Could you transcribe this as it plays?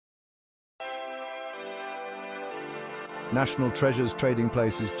National treasures, trading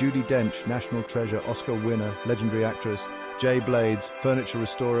places, Judi Dench, national treasure, Oscar winner, legendary actress, Jay Blades, furniture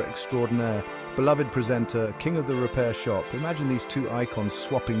restorer extraordinaire, beloved presenter, king of the repair shop. Imagine these two icons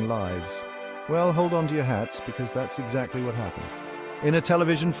swapping lives. Well, hold on to your hats, because that's exactly what happened. In a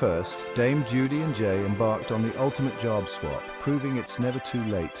television first, Dame Judi and Jay embarked on the ultimate job swap, proving it's never too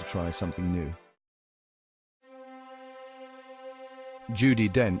late to try something new.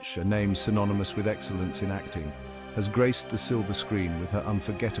 Judi Dench, a name synonymous with excellence in acting, has graced the silver screen with her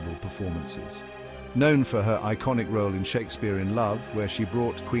unforgettable performances. Known for her iconic role in Shakespearean Love, where she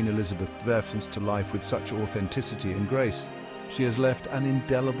brought Queen Elizabeth I to life with such authenticity and grace, she has left an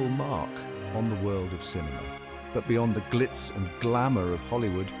indelible mark on the world of cinema. But beyond the glitz and glamour of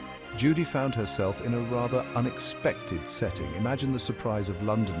Hollywood, Judi found herself in a rather unexpected setting. Imagine the surprise of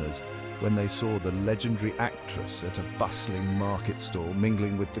Londoners when they saw the legendary actress at a bustling market stall,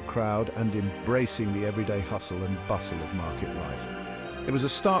 mingling with the crowd and embracing the everyday hustle and bustle of market life. It was a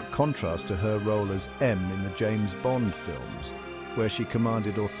stark contrast to her role as M in the James Bond films, where she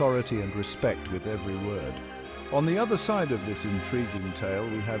commanded authority and respect with every word. On the other side of this intriguing tale,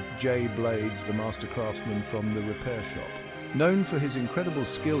 we have Jay Blades, the master craftsman from the repair shop. Known for his incredible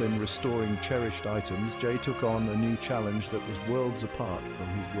skill in restoring cherished items, Jay took on a new challenge that was worlds apart from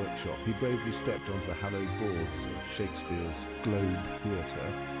his workshop. He bravely stepped onto the hallowed boards of Shakespeare's Globe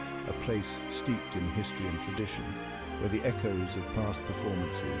Theatre, a place steeped in history and tradition, where the echoes of past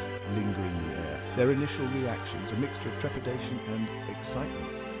performances linger in the air. Their initial reactions, a mixture of trepidation and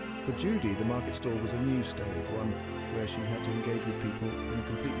excitement. For Judi, the market stall was a new stage, one where she had to engage with people in a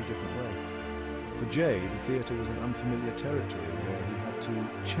completely different way. For Jay, the theatre was an unfamiliar territory where he had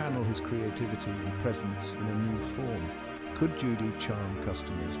to channel his creativity and presence in a new form. Could Judi charm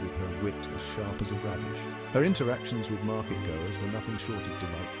customers with her wit as sharp as a radish? Her interactions with market-goers were nothing short of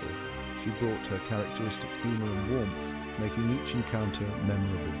delightful. She brought her characteristic humour and warmth, making each encounter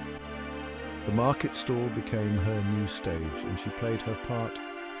memorable. The market stall became her new stage, and she played her part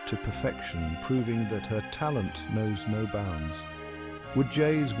to perfection, proving that her talent knows no bounds. Would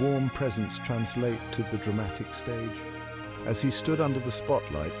Jay's warm presence translate to the dramatic stage? As he stood under the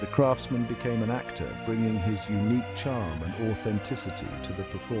spotlight, the craftsman became an actor, bringing his unique charm and authenticity to the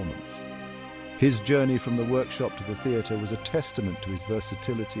performance. His journey from the workshop to the theatre was a testament to his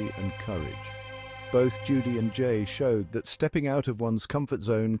versatility and courage. Both Judi and Jay showed that stepping out of one's comfort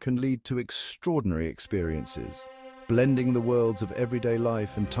zone can lead to extraordinary experiences, blending the worlds of everyday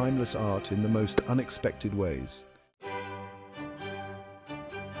life and timeless art in the most unexpected ways.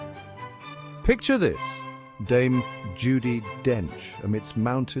 Picture this: Dame Judi Dench amidst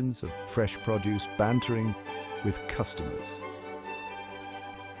mountains of fresh produce, bantering with customers.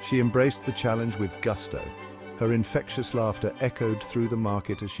 She embraced the challenge with gusto. Her infectious laughter echoed through the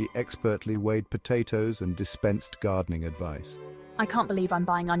market as she expertly weighed potatoes and dispensed gardening advice. I can't believe I'm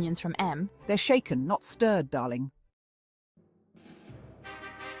buying onions from M. They're shaken, not stirred, darling.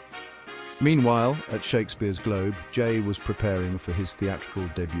 Meanwhile, at Shakespeare's Globe, Jay was preparing for his theatrical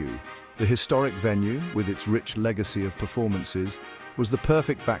debut. The historic venue, with its rich legacy of performances, was the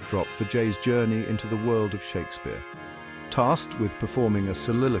perfect backdrop for Jay's journey into the world of Shakespeare. Tasked with performing a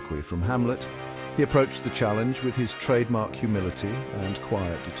soliloquy from Hamlet, he approached the challenge with his trademark humility and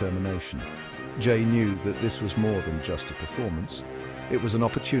quiet determination. Jay knew that this was more than just a performance. It was an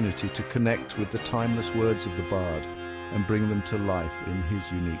opportunity to connect with the timeless words of the bard and bring them to life in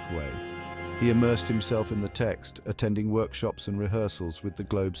his unique way. He immersed himself in the text, attending workshops and rehearsals with the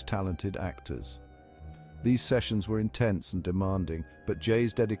Globe's talented actors. These sessions were intense and demanding, but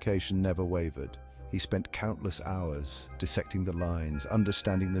Jay's dedication never wavered. He spent countless hours dissecting the lines,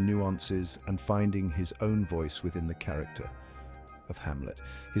 understanding the nuances, and finding his own voice within the character of Hamlet.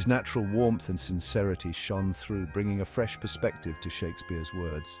 His natural warmth and sincerity shone through, bringing a fresh perspective to Shakespeare's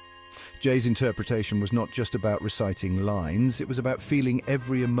words. Jay's interpretation was not just about reciting lines, it was about feeling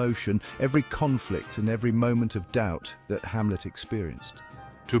every emotion, every conflict, and every moment of doubt that Hamlet experienced.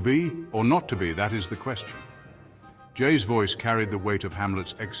 To be or not to be, that is the question. Jay's voice carried the weight of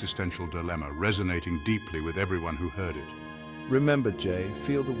Hamlet's existential dilemma, resonating deeply with everyone who heard it. Remember, Jay,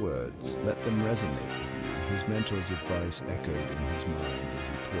 feel the words, let them resonate with you. His mentor's advice echoed in his mind as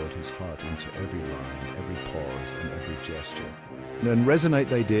he poured his heart into every line, every pause, and every gesture. And resonate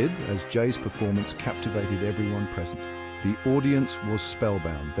they did, as Jay's performance captivated everyone present. The audience was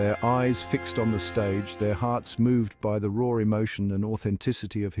spellbound, their eyes fixed on the stage, their hearts moved by the raw emotion and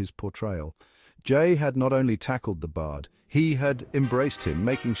authenticity of his portrayal. Jay had not only tackled the bard, he had embraced him,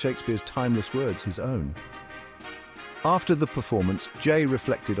 making Shakespeare's timeless words his own. After the performance, Jay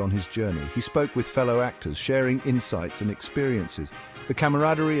reflected on his journey. He spoke with fellow actors, sharing insights and experiences. The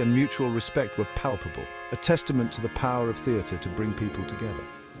camaraderie and mutual respect were palpable. a testament to the power of theatre to bring people together.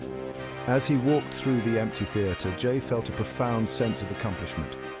 As he walked through the empty theatre, Jay felt a profound sense of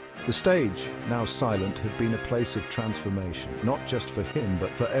accomplishment. The stage, now silent, had been a place of transformation, not just for him, but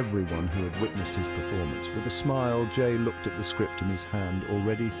for everyone who had witnessed his performance. With a smile, Jay looked at the script in his hand,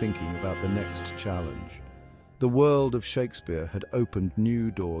 already thinking about the next challenge. The world of Shakespeare had opened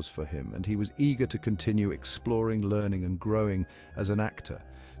new doors for him, and he was eager to continue exploring, learning, and growing as an actor.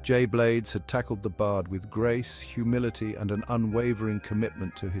 Jay Blades had tackled the bard with grace, humility, and an unwavering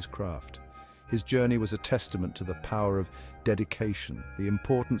commitment to his craft. His journey was a testament to the power of dedication, the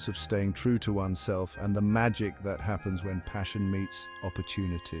importance of staying true to oneself, and the magic that happens when passion meets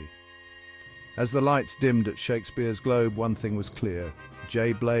opportunity. As the lights dimmed at Shakespeare's Globe, one thing was clear.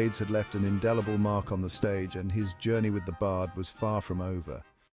 Jay Blades had left an indelible mark on the stage, and his journey with the bard was far from over.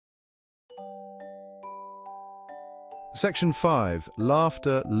 Section 5.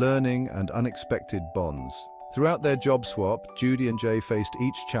 Laughter, Learning, and Unexpected Bonds. Throughout their job swap, Judi and Jay faced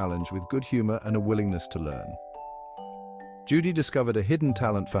each challenge with good humor and a willingness to learn. Judi discovered a hidden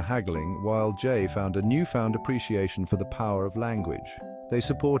talent for haggling, while Jay found a newfound appreciation for the power of language. They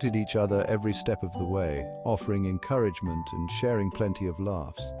supported each other every step of the way, offering encouragement and sharing plenty of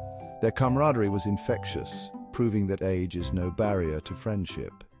laughs. Their camaraderie was infectious, proving that age is no barrier to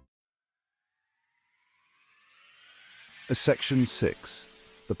friendship. Section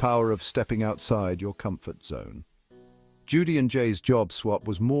 6. The power of stepping outside your comfort zone. Judi and Jay's job swap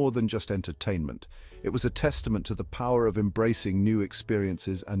was more than just entertainment. It was a testament to the power of embracing new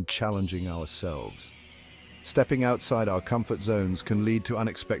experiences and challenging ourselves. Stepping outside our comfort zones can lead to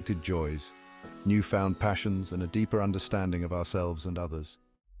unexpected joys, newfound passions, and a deeper understanding of ourselves and others.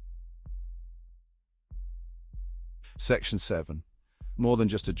 Section 7. More than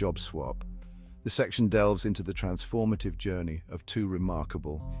just a job swap. This section delves into the transformative journey of two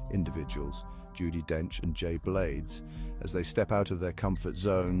remarkable individuals, Judi Dench and Jay Blades, as they step out of their comfort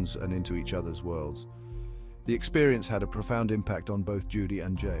zones and into each other's worlds. The experience had a profound impact on both Judi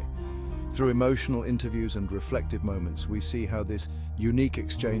and Jay. Through emotional interviews and reflective moments, we see how this unique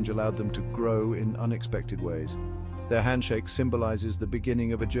exchange allowed them to grow in unexpected ways. Their handshake symbolizes the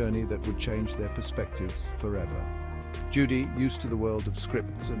beginning of a journey that would change their perspectives forever. Judi, used to the world of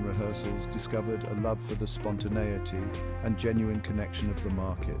scripts and rehearsals, discovered a love for the spontaneity and genuine connection of the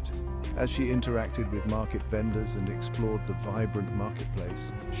market. As she interacted with market vendors and explored the vibrant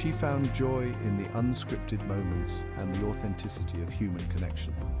marketplace, she found joy in the unscripted moments and the authenticity of human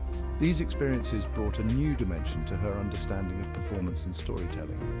connection. These experiences brought a new dimension to her understanding of performance and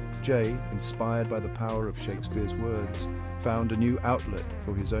storytelling. Jay, inspired by the power of Shakespeare's words, found a new outlet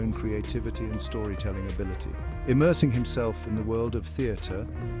for his own creativity and storytelling ability. Immersing himself in the world of theatre,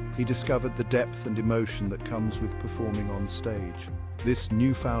 he discovered the depth and emotion that comes with performing on stage. This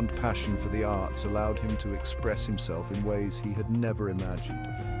newfound passion for the arts allowed him to express himself in ways he had never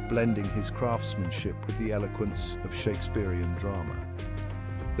imagined, blending his craftsmanship with the eloquence of Shakespearean drama.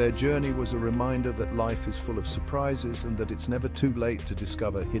 Their journey was a reminder that life is full of surprises and that it's never too late to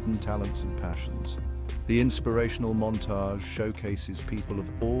discover hidden talents and passions. The inspirational montage showcases people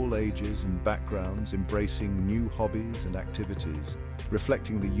of all ages and backgrounds embracing new hobbies and activities,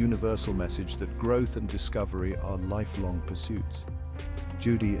 reflecting the universal message that growth and discovery are lifelong pursuits.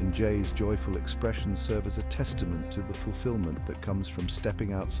 Judi and Jay's joyful expressions serve as a testament to the fulfillment that comes from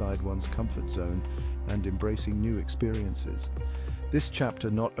stepping outside one's comfort zone and embracing new experiences. This chapter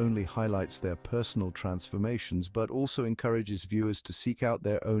not only highlights their personal transformations, but also encourages viewers to seek out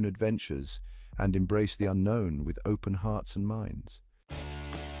their own adventures and embrace the unknown with open hearts and minds.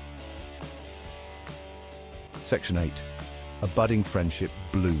 Section 8. A budding friendship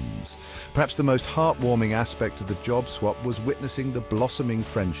blooms. Perhaps the most heartwarming aspect of the job swap was witnessing the blossoming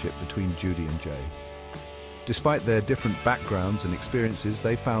friendship between Judi and Jay. Despite their different backgrounds and experiences,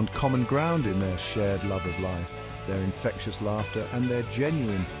 they found common ground in their shared love of life, their infectious laughter, and their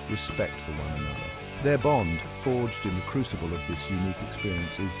genuine respect for one another. Their bond, forged in the crucible of this unique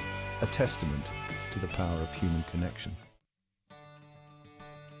experience, is a testament to the power of human connection.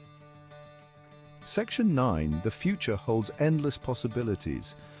 Section 9. The future holds endless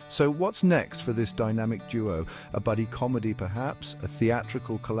possibilities. So what's next for this dynamic duo? A buddy comedy perhaps? A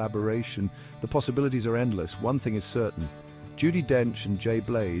theatrical collaboration? The possibilities are endless. One thing is certain. Judi Dench and Jay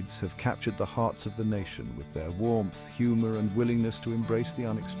Blades have captured the hearts of the nation with their warmth, humor, and willingness to embrace the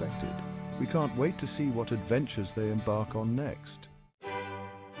unexpected. We can't wait to see what adventures they embark on next.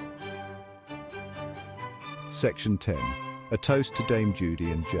 Section 10. A toast to Dame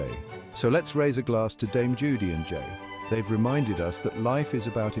Judi and Jay. So let's raise a glass to Dame Judi and Jay. They've reminded us that life is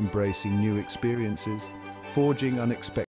about embracing new experiences, forging unexpected